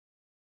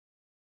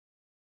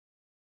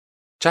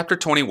Chapter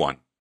 21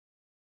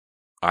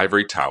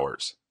 Ivory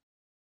Towers.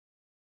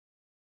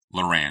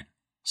 Loran,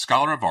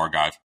 scholar of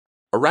Argive,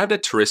 arrived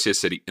at Teresia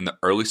City in the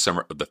early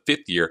summer of the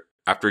 5th year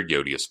after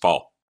Yodia's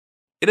fall.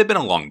 It had been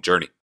a long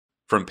journey,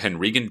 from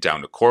Penregan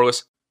down to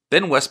Corliss,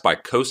 then west by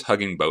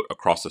coast-hugging boat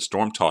across the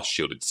storm-tossed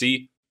shielded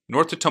sea,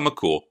 north to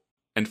Tomakul,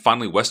 and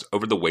finally west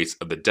over the wastes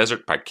of the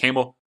desert by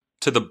camel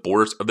to the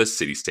borders of the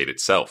city-state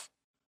itself.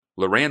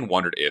 Loran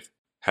wondered if,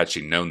 had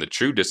she known the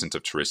true distance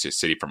of Teresia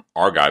City from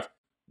Argive,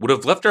 would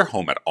have left her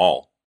home at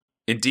all.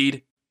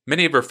 Indeed,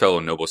 many of her fellow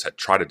nobles had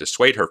tried to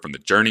dissuade her from the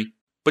journey,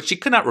 but she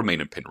could not remain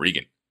in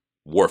Penregan.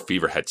 War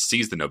fever had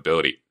seized the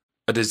nobility,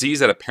 a disease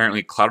that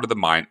apparently clouded the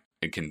mind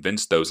and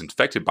convinced those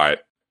infected by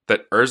it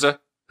that Urza,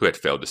 who had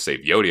failed to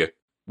save Yodia,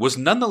 was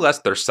nonetheless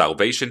their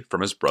salvation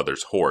from his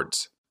brother's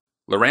hordes.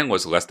 Loran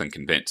was less than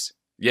convinced,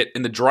 yet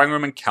in the drawing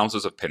room and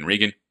councils of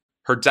Penregan,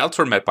 her doubts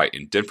were met by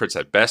indifference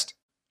at best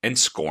and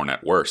scorn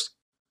at worst.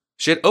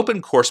 She had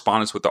opened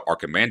correspondence with the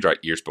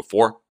Archimandrite years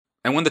before,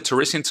 and when the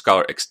Teresian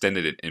scholar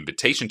extended an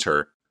invitation to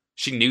her,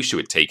 she knew she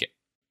would take it.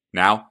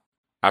 Now,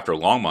 after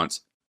long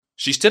months,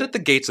 she stood at the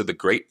gates of the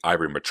great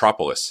ivory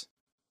metropolis.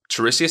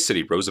 Teresia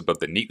City rose above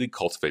the neatly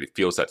cultivated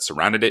fields that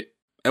surrounded it,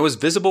 and was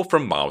visible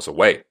from miles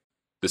away.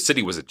 The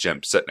city was a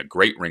gem set in a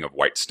great ring of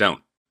white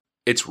stone.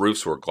 Its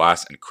roofs were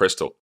glass and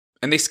crystal,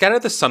 and they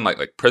scattered the sunlight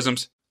like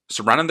prisms,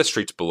 surrounding the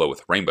streets below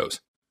with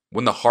rainbows.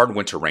 When the hard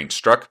winter rain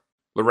struck,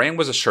 Loran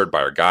was assured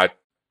by her guide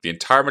the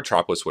entire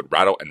metropolis would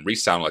rattle and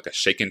resound like a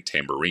shaken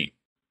tambourine.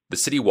 The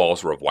city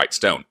walls were of white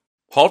stone,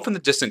 hauled from the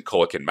distant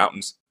Colican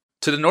mountains,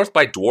 to the north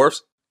by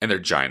dwarves and their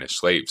giantish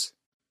slaves.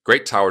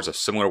 Great towers of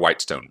similar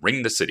white stone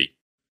ringed the city.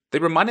 They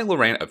reminded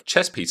Loran of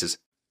chess pieces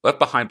left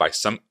behind by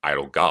some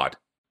idle god.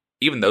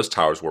 Even those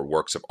towers were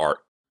works of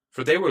art,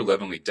 for they were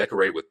lovingly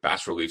decorated with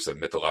bas-reliefs of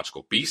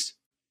mythological beasts,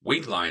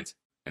 winged lions,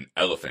 and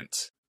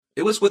elephants.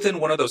 It was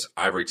within one of those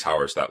ivory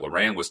towers that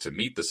Loran was to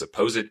meet the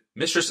supposed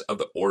mistress of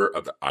the Order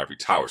of the Ivory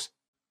Towers,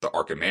 the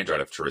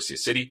Archimandrite of Teresia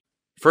City,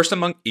 first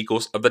among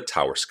equals of the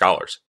Tower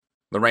Scholars.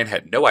 Loran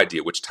had no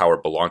idea which tower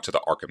belonged to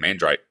the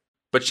Archimandrite,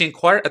 but she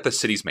inquired at the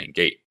city's main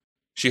gate.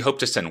 She hoped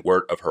to send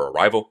word of her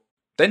arrival,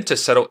 then to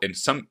settle in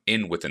some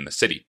inn within the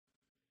city.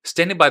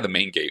 Standing by the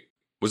main gate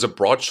was a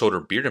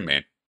broad-shouldered bearded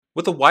man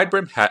with a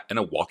wide-brimmed hat and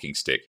a walking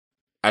stick.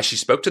 As she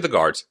spoke to the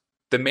guards,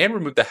 the man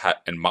removed the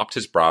hat and mopped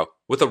his brow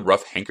with a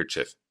rough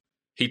handkerchief.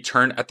 He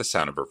turned at the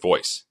sound of her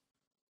voice.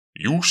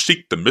 "You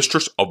seek the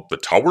mistress of the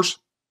towers?"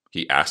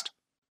 he asked.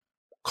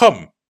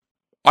 "Come,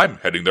 I'm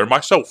heading there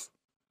myself."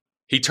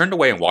 He turned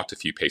away and walked a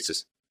few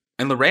paces,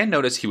 and Loran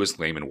noticed he was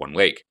lame in one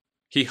leg.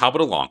 He hobbled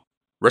along,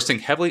 resting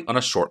heavily on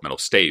a short metal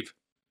stave.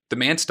 The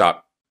man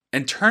stopped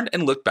and turned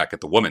and looked back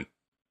at the woman.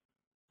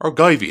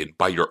 "Argivian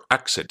by your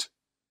accent,"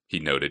 he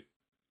noted.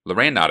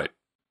 Loran nodded,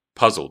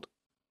 puzzled.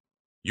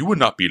 "You would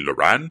not be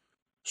Loran,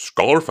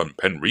 scholar from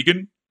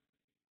Penregan?"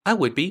 "I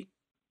would be,"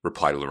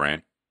 replied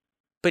Loran.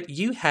 "but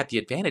you had the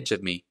advantage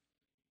of me."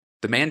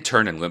 The man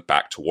turned and limped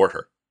back toward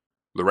her.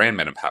 Loran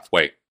met him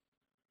halfway.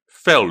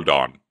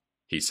 "Feldon,"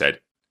 he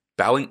said,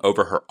 bowing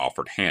over her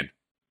offered hand.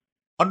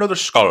 "Another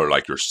scholar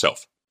like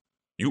yourself.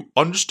 You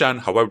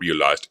understand how I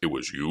realized it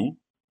was you?"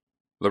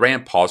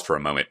 Loran paused for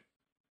a moment.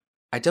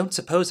 "I don't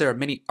suppose there are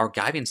many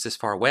Argivians this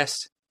far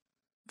west."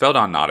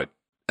 Feldon nodded,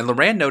 and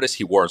Loran noticed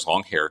he wore his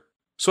long hair,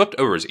 swept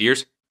over his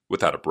ears,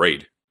 without a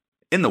braid.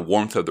 In the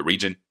warmth of the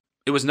region,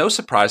 it was no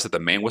surprise that the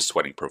man was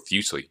sweating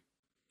profusely.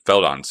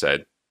 Feldon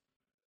said,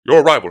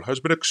 "Your arrival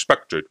has been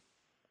expected.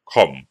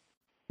 Come,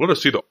 let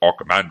us see the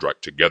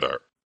Archimandrite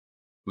together."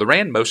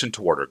 Loran motioned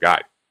toward her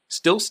guide,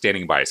 still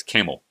standing by his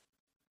camel.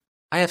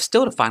 "I have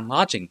still to find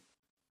lodging."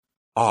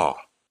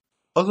 "Ah,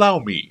 allow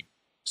me,"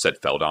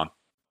 said Feldon.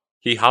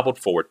 He hobbled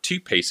forward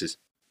 2 paces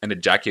and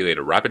ejaculated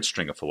a rapid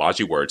string of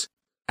Falaji words,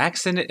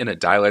 accented in a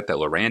dialect that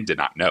Loran did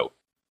not know.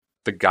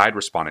 The guide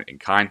responded in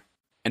kind,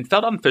 and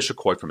Feldon fished a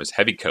coin from his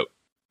heavy coat.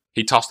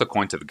 He tossed the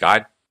coin to the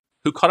guide,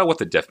 who caught it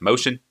with a deft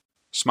motion,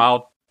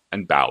 smiled,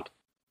 and bowed.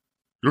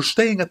 "You're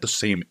staying at the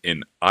same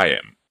inn I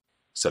am,"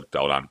 said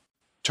Feldon,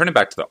 turning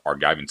back to the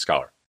Argivian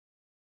scholar.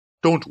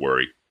 "Don't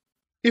worry.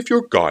 If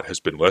your god has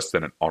been less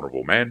than an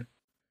honorable man,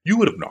 you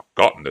would have not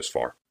gotten this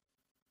far.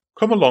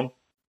 Come along."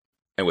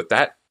 And with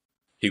that,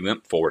 he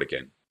limped forward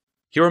again.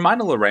 He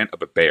reminded Loran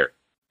of a bear,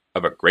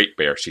 of a great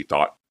bear, she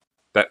thought,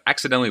 that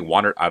accidentally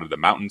wandered out of the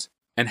mountains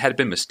and had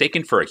been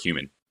mistaken for a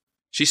human.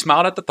 She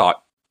smiled at the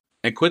thought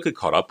and quickly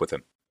caught up with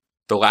him.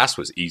 The last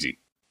was easy,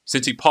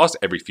 since he paused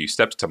every few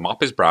steps to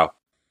mop his brow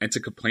and to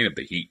complain of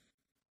the heat.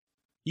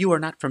 "You are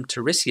not from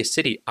Teresia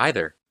City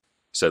either,"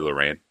 said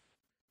Loran.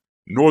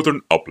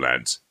 "Northern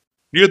uplands,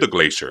 near the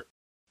glacier,"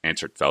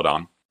 answered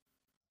Feldon.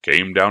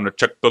 "Came down to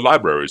check the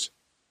libraries.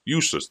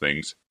 Useless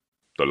things,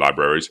 the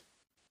libraries.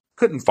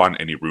 Couldn't find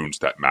any runes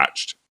that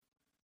matched."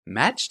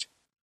 "Matched?"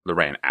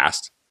 Loran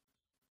asked.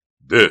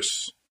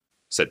 "This,"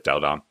 said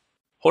Feldon,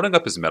 holding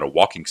up his metal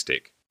walking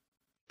stick.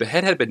 The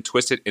head had been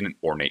twisted in an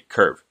ornate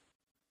curve.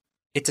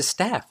 "It's a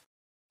staff,"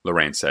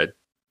 Loran said.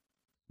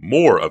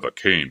 "More of a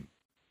cane,"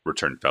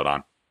 returned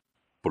Feldon.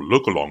 "But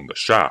look along the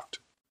shaft."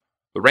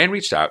 Loran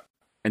reached out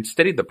and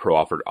steadied the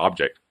proffered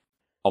object.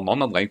 Along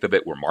the length of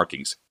it were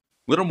markings,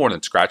 little more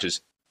than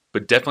scratches,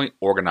 but definitely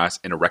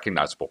organized in a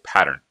recognizable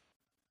pattern.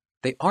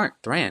 They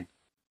aren't Thran,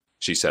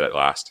 she said at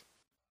last.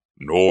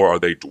 Nor are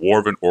they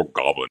dwarven or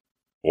goblin,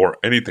 or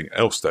anything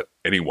else that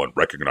anyone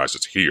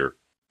recognizes here,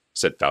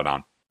 said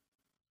Feldon.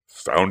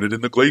 Found it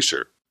in the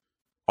glacier.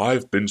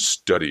 I've been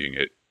studying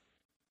it.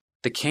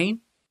 The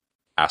cane?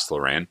 Asked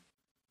Loran.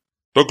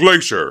 The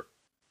glacier,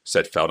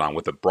 said Feldon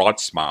with a broad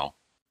smile.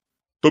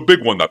 the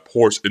big one that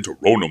pours into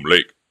Ronan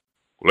Lake.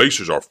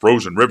 Glaciers are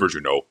frozen rivers,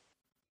 you know.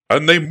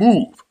 And they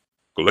move.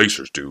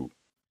 Glaciers do.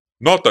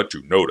 Not that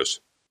you notice,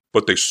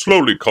 but they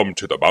slowly come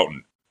to the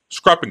mountain,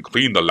 scraping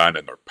clean the land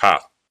in their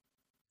path.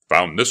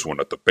 Found this one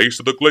at the base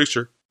of the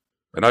glacier,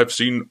 and I've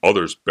seen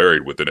others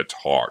buried within its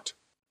heart.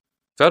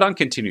 Feldon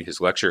continued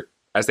his lecture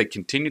as they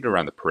continued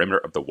around the perimeter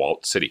of the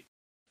walled city.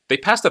 They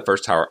passed the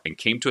first tower and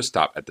came to a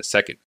stop at the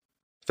second.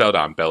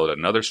 Feldon bellowed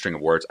another string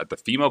of words at the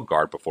female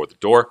guard before the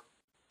door,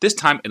 this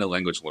time in a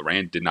language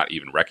Loran did not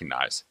even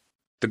recognize.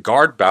 The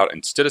guard bowed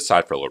and stood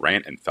aside for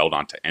Loran and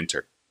Feldon to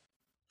enter.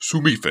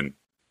 Sumifin,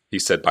 he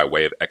said by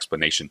way of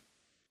explanation.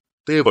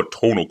 They have a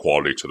tonal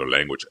quality to their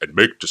language and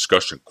make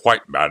discussion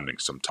quite maddening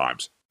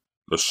sometimes.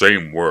 The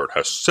same word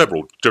has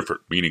several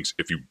different meanings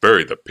if you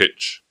vary the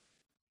pitch.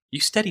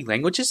 You study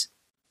languages?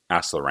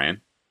 Asked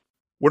Loran.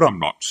 When I'm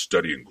not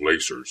studying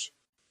glaciers,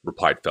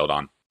 replied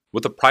Feldon,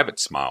 with a private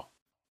smile.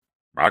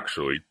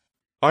 Actually,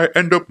 I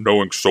end up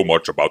knowing so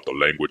much about the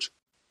language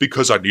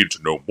because I needed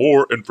to know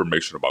more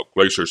information about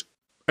glaciers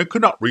and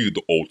could not read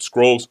the old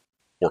scrolls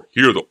or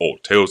hear the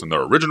old tales in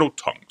their original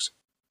tongues.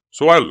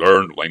 So I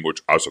learned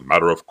language as a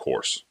matter of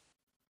course.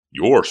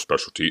 Your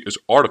specialty is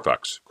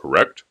artifacts,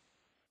 correct?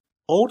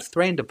 Old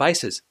Thran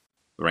devices,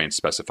 Loran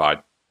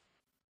specified.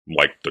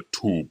 Like the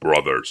two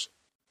brothers,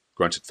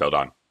 grunted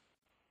Feldon.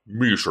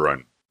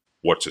 Misharan,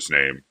 what's his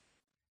name?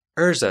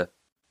 Urza,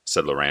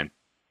 said Loran.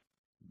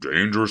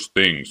 Dangerous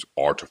things,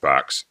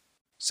 artifacts,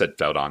 said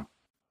Feldon,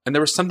 and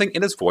there was something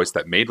in his voice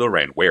that made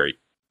Loran wary.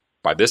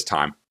 By this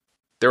time,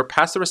 they were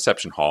past the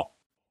reception hall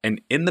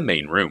and in the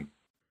main room.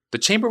 The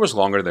chamber was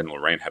longer than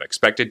Loran had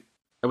expected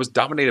and was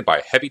dominated by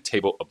a heavy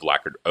table of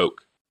lacquered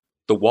oak.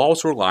 The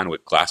walls were lined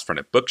with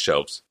glass-fronted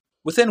bookshelves,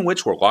 within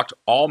which were locked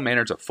all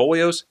manners of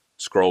folios,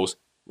 scrolls,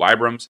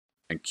 librums,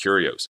 and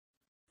curios.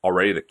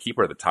 Already the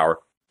keeper of the tower,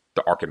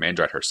 the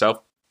Archimandrite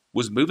herself,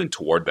 was moving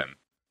toward them.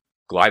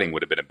 Gliding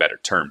would have been a better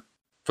term,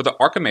 for the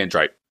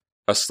Archimandrite,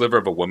 a sliver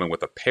of a woman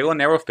with a pale and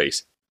narrow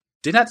face,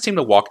 did not seem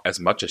to walk as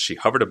much as she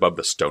hovered above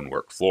the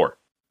stonework floor.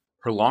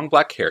 Her long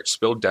black hair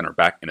spilled down her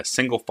back in a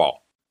single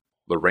fall.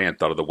 Loran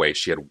thought of the way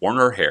she had worn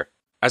her hair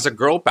as a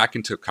girl back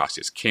into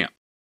Cassia's camp.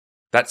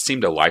 That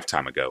seemed a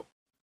lifetime ago.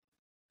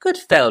 Good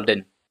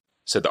Feldon,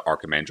 said the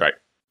Archimandrite.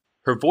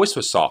 Her voice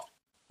was soft,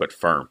 but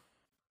firm.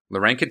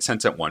 Loran could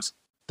sense at once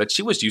that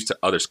she was used to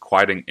others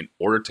quieting in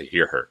order to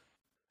hear her.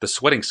 The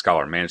sweating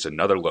scholar managed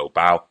another low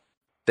bow,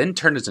 then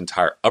turned his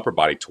entire upper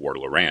body toward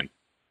Loran.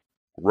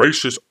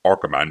 Gracious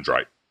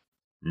Archimandrite,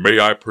 may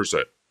I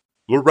present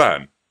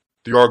Loran,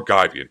 the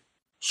Argivian,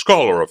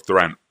 scholar of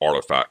Thran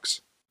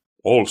artifacts.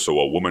 Also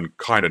a woman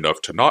kind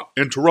enough to not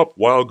interrupt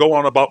while I go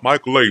on about my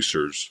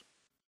glaciers.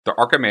 The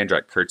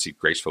Archimandrite curtsied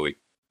gracefully,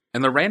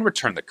 and Loran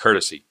returned the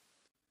courtesy.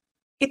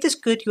 It is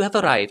good you have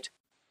arrived,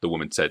 the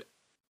woman said.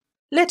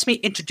 Let me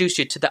introduce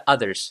you to the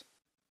others.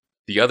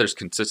 The others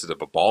consisted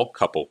of a bald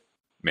couple,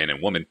 man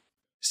and woman,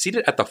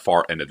 seated at the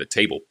far end of the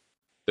table.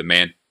 The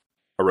man,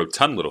 a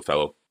rotund little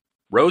fellow,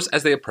 rose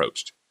as they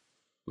approached.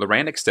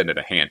 Loran extended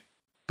a hand,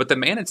 but the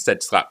man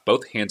instead slapped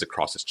both hands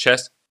across his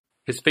chest,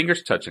 his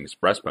fingers touching his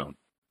breastbone.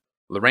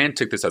 Loran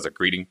took this as a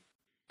greeting,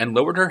 and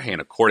lowered her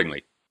hand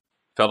accordingly.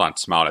 Feldon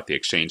smiled at the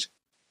exchange,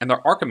 and the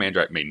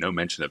Archimandrite made no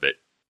mention of it.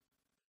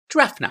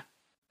 Drafna,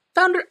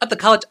 founder of the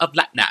College of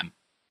Latnam,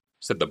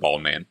 said the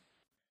bald man.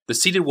 The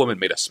seated woman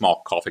made a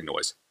small coughing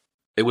noise.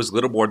 It was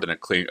little more than a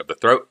clearing of the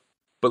throat,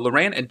 but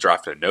Loran and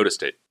Drafna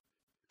noticed it.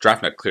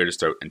 Drafna cleared his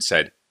throat and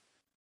said,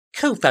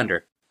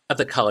 Co-founder of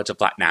the College of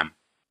Latnam.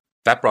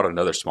 That brought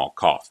another small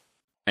cough,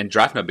 and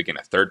Drafna began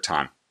a third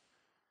time.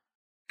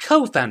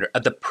 Co-founder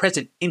of the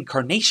present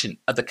incarnation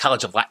of the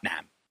College of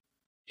Latnam.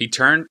 He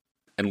turned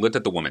and looked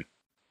at the woman,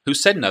 who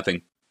said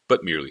nothing,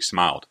 but merely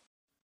smiled.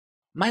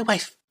 My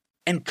wife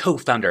and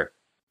co-founder,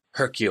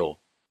 Hercule.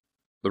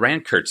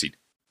 Loran curtsied,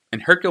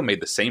 and Hercule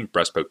made the same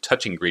breastbone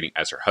touching greeting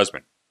as her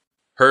husband.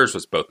 Hers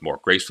was both more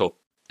graceful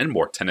and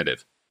more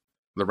tentative.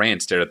 Loran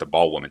stared at the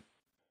bald woman.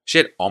 She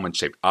had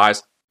almond-shaped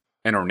eyes,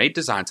 and ornate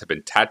designs had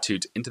been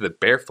tattooed into the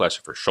bare flesh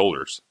of her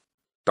shoulders.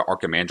 The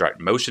Archimandrite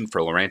motioned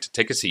for Loran to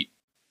take a seat,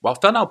 while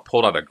Fenel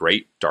pulled out a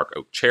great, dark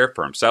oak chair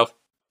for himself,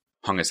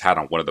 hung his hat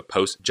on one of the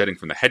posts jutting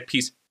from the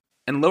headpiece,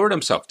 and lowered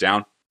himself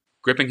down,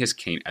 gripping his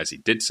cane as he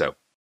did so.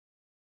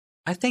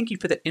 I thank you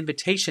for the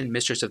invitation,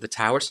 Mistress of the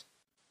Towers,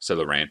 said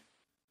Loran.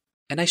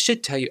 And I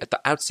should tell you at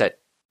the outset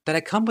that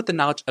I come with the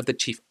knowledge of the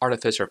chief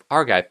artificer of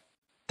Argive,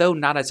 though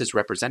not as his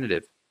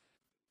representative.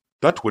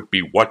 That would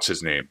be what's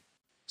his name,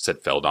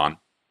 said Feldon.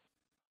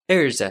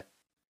 Urza,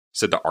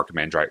 said the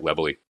Archimandrite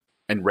levelly,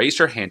 and raised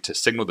her hand to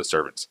signal the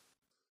servants.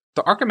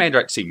 The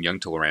Archimandrite seemed young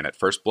to Loran at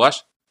first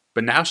blush,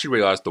 but now she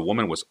realized the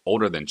woman was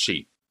older than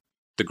she.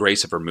 The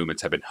grace of her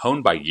movements had been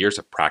honed by years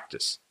of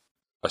practice.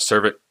 A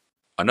servant,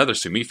 another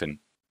Sumifan,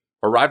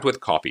 arrived with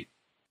coffee.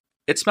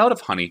 It smelled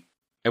of honey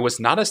and was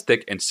not as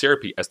thick and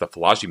syrupy as the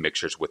Falaji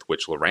mixtures with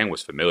which Loran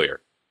was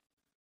familiar.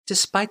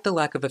 Despite the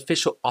lack of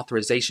official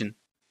authorization,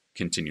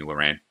 continued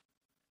Loran,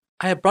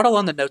 I have brought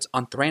along the notes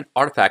on Thran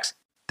artifacts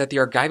that the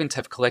Argivans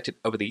have collected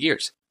over the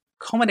years,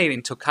 culminating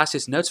in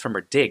Tokassia's notes from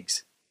her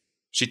digs.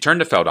 She turned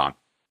to Feldon.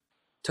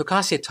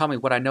 Tokassia taught me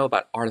what I know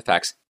about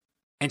artifacts,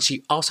 and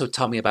she also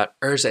taught me about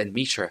Urza and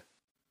Mishra.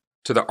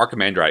 To the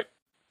Archimandrite,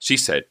 she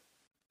said,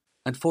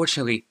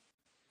 Unfortunately,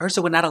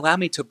 Urza would not allow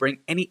me to bring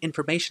any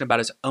information about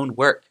his own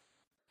work.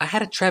 I had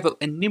to travel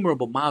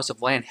innumerable miles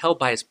of land held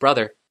by his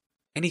brother,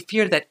 and he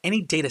feared that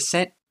any data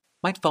sent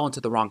might fall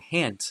into the wrong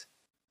hands.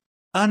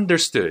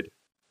 Understood,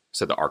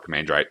 said the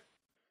Archimandrite,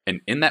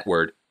 and in that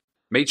word,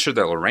 made sure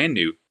that Loran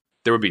knew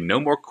there would be no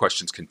more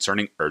questions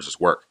concerning Urza's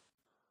work,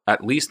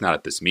 at least not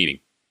at this meeting.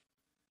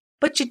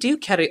 But you do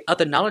carry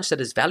other knowledge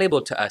that is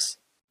valuable to us,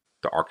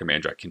 the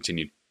Archimandrite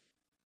continued.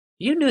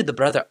 You knew the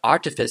brother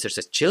artificers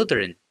as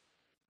children.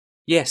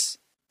 Yes,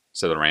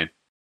 said Loran,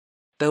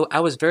 though I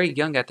was very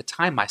young at the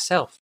time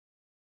myself.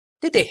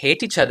 Did they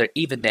hate each other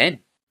even then?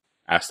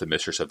 Asked the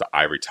mistress of the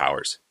Ivory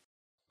Towers.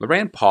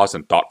 Loran paused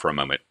and thought for a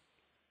moment.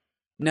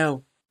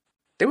 No,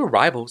 they were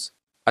rivals,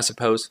 I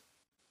suppose.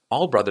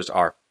 All brothers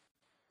are.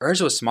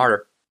 Urza was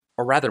smarter,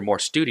 or rather more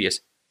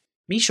studious.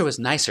 Mishra was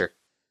nicer.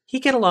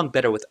 He'd get along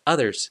better with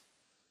others.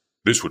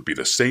 This would be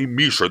the same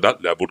Mishra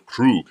that leveled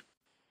Krug,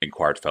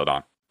 inquired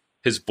Feldon,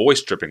 his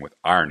voice dripping with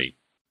irony.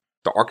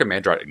 The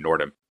Archimandrite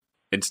ignored him,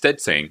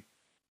 instead saying,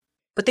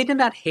 But they did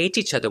not hate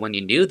each other when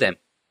you knew them.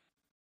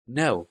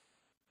 No.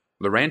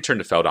 Loran turned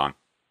to Feldon.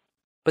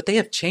 But they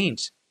have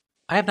changed.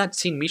 I have not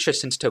seen Mishra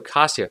since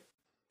Tokassia,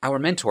 our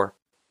mentor,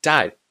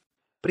 died.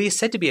 But he is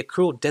said to be a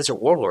cruel desert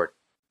warlord,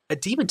 a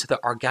demon to the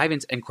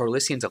Argivans and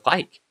Corlissians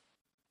alike.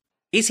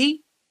 Is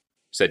he?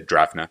 Said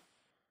Drafna.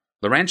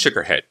 Loran shook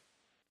her head.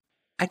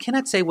 I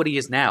cannot say what he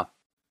is now,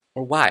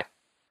 or why,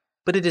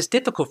 but it is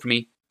difficult for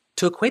me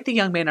to equate the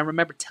young man I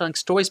remember telling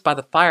stories by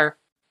the fire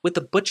with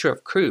the butcher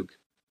of Krug.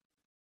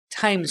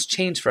 Times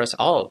change for us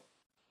all,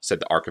 said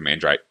the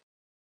Archimandrite.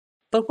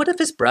 But what of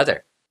his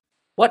brother?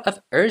 What of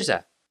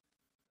Urza?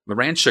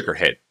 Loran shook her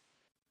head.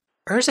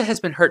 Urza has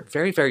been hurt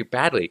very, very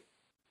badly.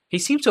 He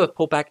seems to have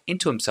pulled back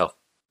into himself.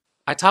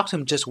 I talked to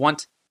him just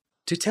once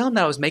to tell him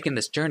that I was making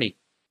this journey.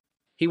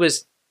 He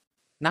was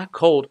not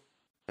cold,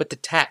 but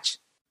detached,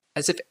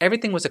 as if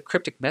everything was a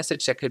cryptic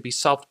message that could be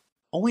solved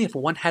only if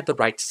one had the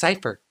right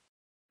cipher.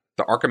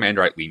 The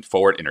Archimandrite leaned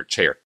forward in her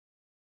chair.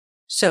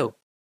 So,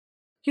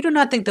 you do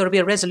not think there will be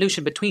a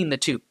resolution between the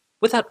two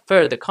without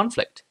further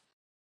conflict?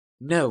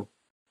 No,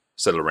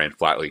 said Loran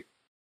flatly.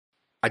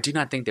 I do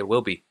not think there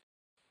will be.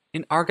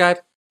 In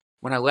Argive,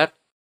 when I left,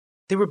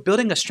 they were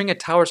building a string of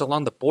towers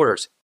along the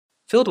borders,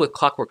 filled with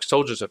clockwork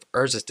soldiers of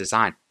Urza's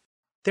design.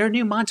 There are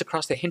new mines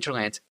across the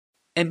hinterlands,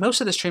 and most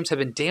of the streams have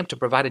been dammed to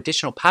provide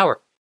additional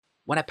power.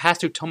 When I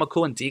passed through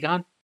Tomakul and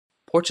Digon,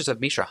 portraits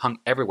of Mishra hung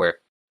everywhere,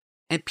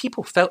 and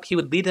people felt he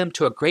would lead them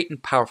to a great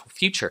and powerful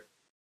future.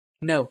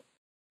 No,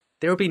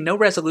 there will be no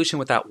resolution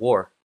without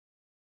war.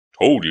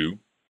 Told you,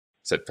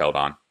 said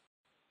Feldon.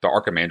 The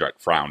Archimandrite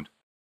frowned.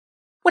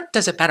 What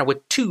does it matter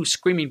with two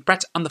screaming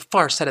brats on the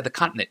far side of the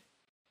continent?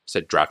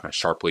 Said Drafna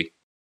sharply.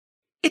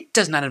 It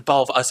does not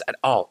involve us at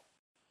all.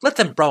 Let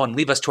them brawl and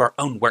leave us to our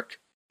own work.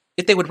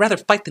 If they would rather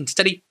fight than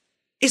study,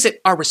 is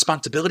it our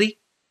responsibility?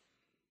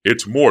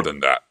 It's more than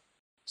that,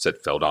 said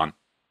Feldon.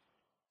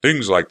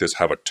 Things like this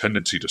have a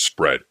tendency to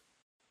spread.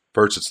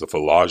 First it's the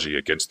Falaji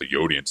against the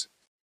Yodians.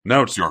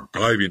 Now it's the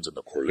Argivians and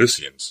the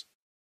Corlissians.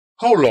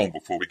 How long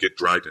before we get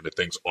dragged into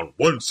things on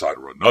one side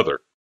or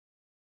another?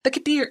 The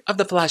Kadir of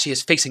the Falaji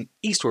is facing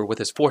eastward with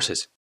his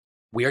forces.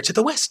 We are to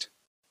the west.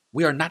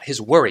 We are not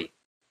his worry,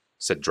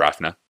 said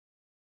Drafna.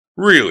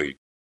 Really?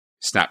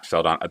 Snapped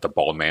Feldon at the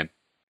bald man.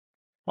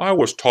 I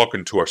was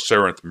talking to a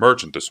Sarenth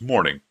merchant this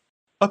morning.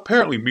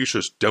 Apparently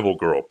Mishra's devil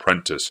girl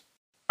apprentice,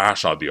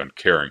 Ashad the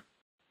Uncaring,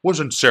 was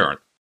in Sarenth,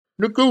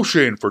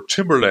 negotiating for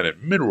timberland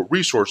and mineral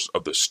resources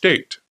of the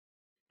state.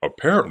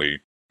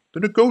 Apparently, the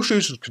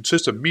negotiations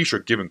consist of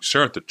Mishra giving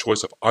Sarenth the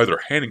choice of either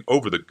handing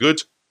over the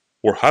goods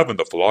or having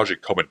the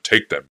Falaji come and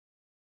take them.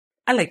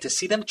 I like to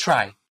see them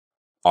try,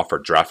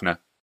 offered Drafna.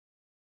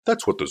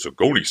 That's what the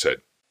Zagoni said,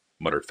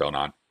 muttered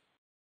Felnon.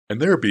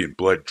 And they're being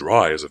bled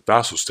dry as a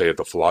vassal state of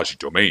the Falaji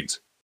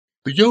domains.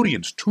 The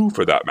Yodians too,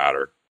 for that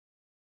matter.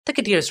 The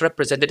Kadir's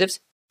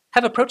representatives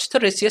have approached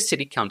Tarissia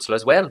City Council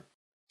as well,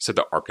 said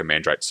the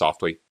Archimandrite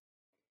softly.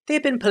 They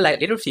have been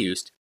politely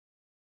refused.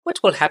 What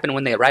will happen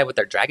when they arrive with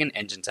their dragon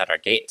engines at our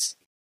gates?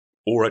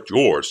 Or at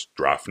yours,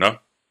 Drafna?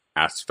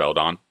 Asked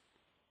Feldon.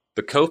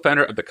 The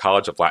co-founder of the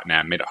College of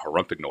Latinam made a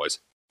harumphing noise,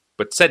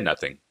 but said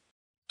nothing.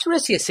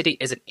 Tarissia City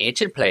is an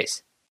ancient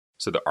place,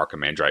 said the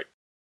Archimandrite,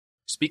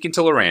 speaking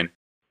to Loran,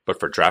 but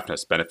for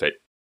Drafna's benefit.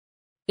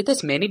 It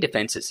has many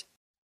defenses.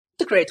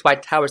 The great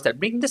white towers that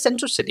ring the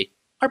central city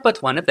are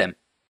but one of them.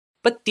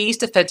 But these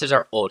defenses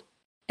are old,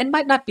 and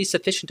might not be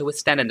sufficient to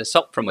withstand an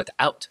assault from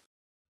without.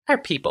 Our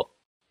people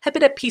have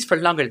been at peace for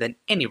longer than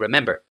any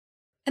remember,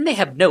 and they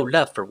have no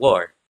love for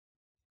war.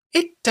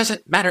 It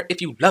doesn't matter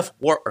if you love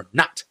war or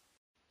not,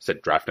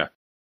 said Drafna.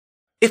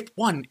 If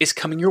one is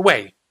coming your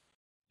way.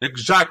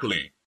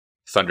 Exactly,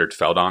 thundered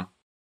Feldon.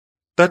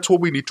 That's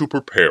what we need to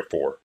prepare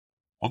for.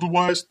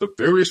 Otherwise, the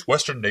various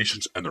Western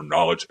nations and their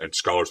knowledge and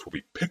scholars will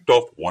be picked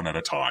off one at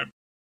a time.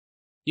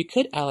 You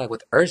could ally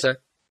with Urza,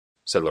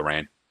 said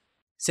Loran,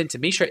 since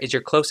Mishra is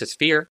your closest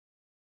fear.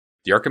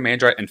 The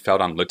Archimandrite and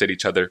Feldon looked at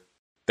each other,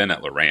 then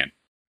at Loran.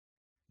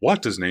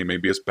 Wata's name may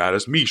be as bad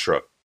as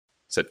Mishra,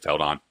 said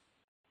Feldon.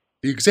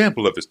 The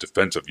example of his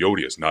defense of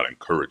Yodia is not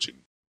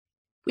encouraging.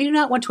 We do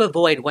not want to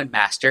avoid one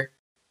master,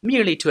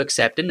 merely to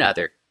accept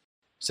another,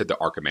 said the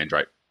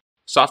Archimandrite,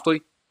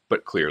 softly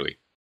but clearly.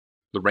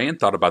 Loran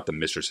thought about the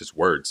mistress's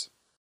words.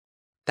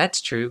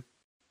 That's true,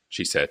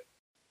 she said.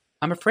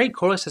 I'm afraid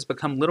Corliss has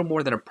become little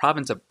more than a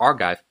province of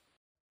Argive.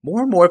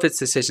 More and more of its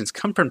decisions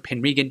come from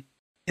Penregan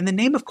in the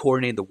name of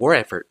coordinating the war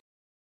effort.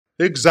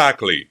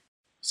 Exactly,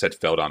 said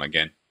Feldon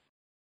again.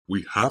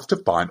 We have to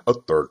find a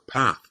third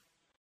path.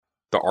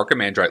 The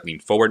Archimandrite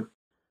leaned forward,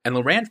 and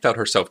Loran felt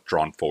herself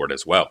drawn forward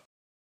as well.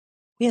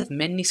 We have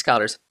many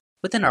scholars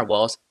within our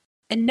walls,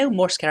 and no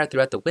more scattered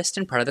throughout the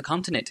western part of the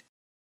continent.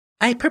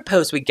 I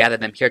propose we gather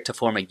them here to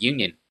form a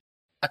union,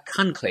 a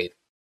conclave,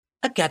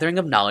 a gathering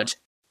of knowledge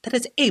that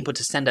is able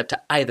to stand up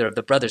to either of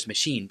the brothers'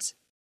 machines.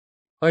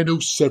 I know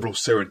several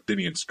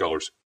Saranthinian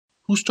scholars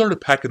who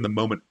started packing the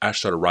moment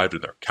Ashdod arrived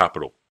in their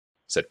capital,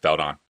 said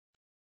Feldon.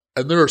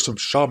 And there are some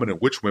shaman and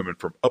witch women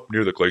from up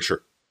near the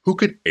glacier who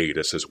can aid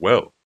us as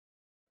well.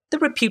 The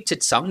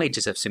reputed song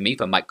mages of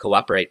Sumifa might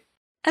cooperate,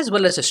 as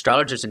well as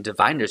astrologers and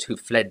diviners who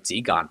fled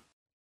Zegon,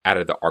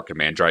 added the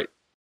Archimandrite.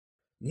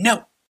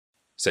 No,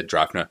 said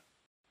Drafna.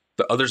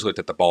 The others looked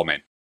at the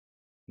ballman.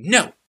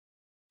 No,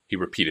 he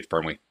repeated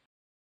firmly.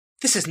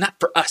 This is not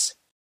for us.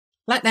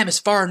 Latnam is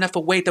far enough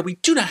away that we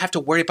do not have to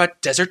worry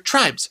about desert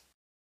tribes.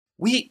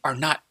 We are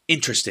not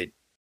interested.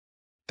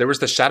 There was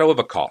the shadow of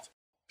a cough,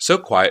 so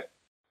quiet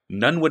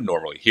none would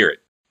normally hear it.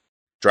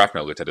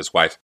 Drafna looked at his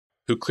wife,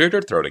 who cleared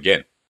her throat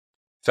again.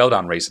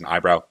 Feldon raised an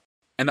eyebrow,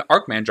 and the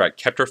Archimandrite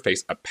kept her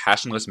face a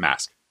passionless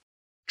mask.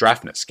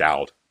 Drafna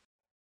scowled.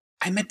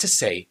 I meant to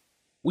say,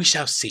 we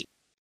shall see,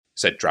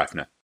 said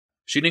Drafna,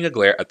 shooting a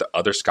glare at the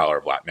other scholar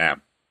of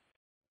Latnam.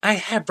 I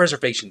have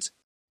reservations,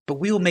 but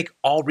we will make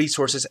all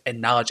resources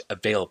and knowledge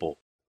available.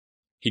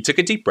 He took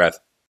a deep breath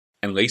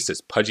and laced his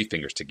pudgy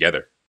fingers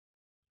together.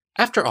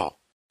 After all,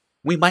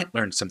 we might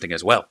learn something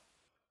as well.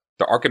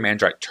 The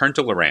Archimandrite turned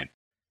to Loran.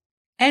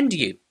 And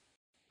you,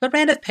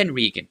 Loran of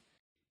Penregan,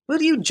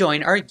 will you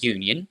join our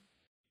union?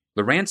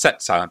 Loran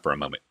sat silent for a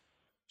moment.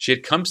 She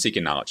had come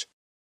seeking knowledge,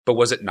 but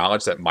was it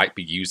knowledge that might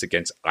be used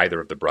against either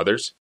of the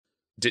brothers?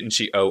 Didn't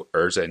she owe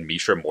Urza and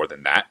Mishra more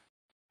than that?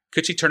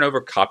 Could she turn over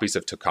copies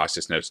of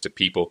Tokasia's notes to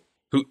people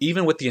who,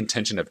 even with the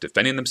intention of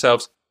defending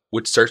themselves,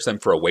 would search them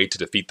for a way to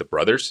defeat the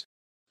brothers?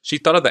 She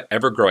thought of the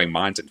ever-growing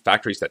mines and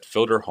factories that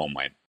filled her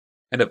homeland,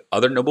 and of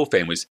other noble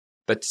families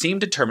that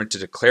seemed determined to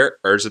declare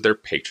Urza their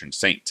patron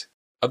saint,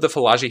 of the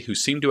Falaji who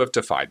seemed to have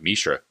defied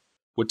Mishra.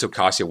 Would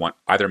Tokasia want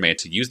either man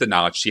to use the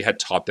knowledge she had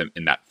taught them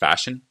in that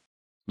fashion?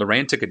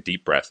 Loran took a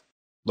deep breath,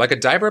 like a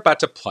diver about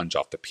to plunge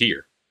off the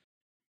pier.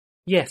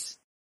 Yes,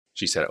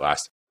 she said at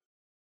last.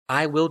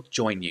 I will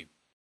join you.